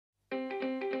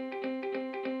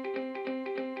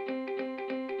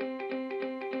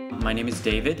My name is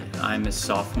David. I'm a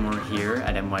sophomore here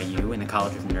at NYU in the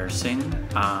College of Nursing,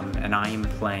 and I am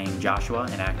playing Joshua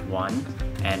in Act 1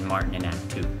 and Martin in Act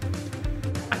 2.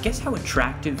 I guess how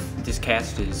attractive this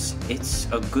cast is, it's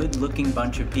a good-looking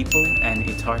bunch of people, and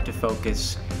it's hard to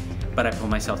focus, but I pull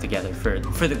myself together for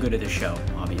the good of the show,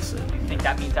 obviously. You think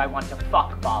that means I want to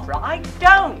fuck Barbara? I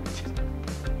don't!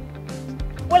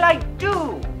 Well, I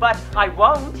do, but I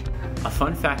won't. A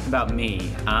fun fact about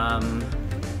me,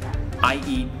 I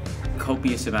eat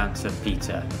copious amounts of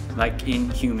pizza, like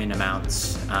inhuman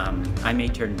amounts. I may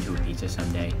turn into a pizza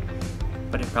someday,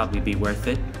 but it'd probably be worth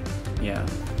it. Yeah.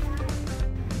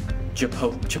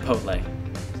 Chipotle.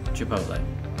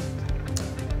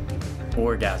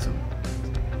 Orgasm.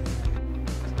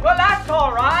 Well, that's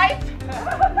all right.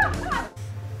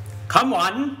 Come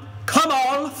on, come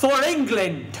all for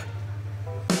England!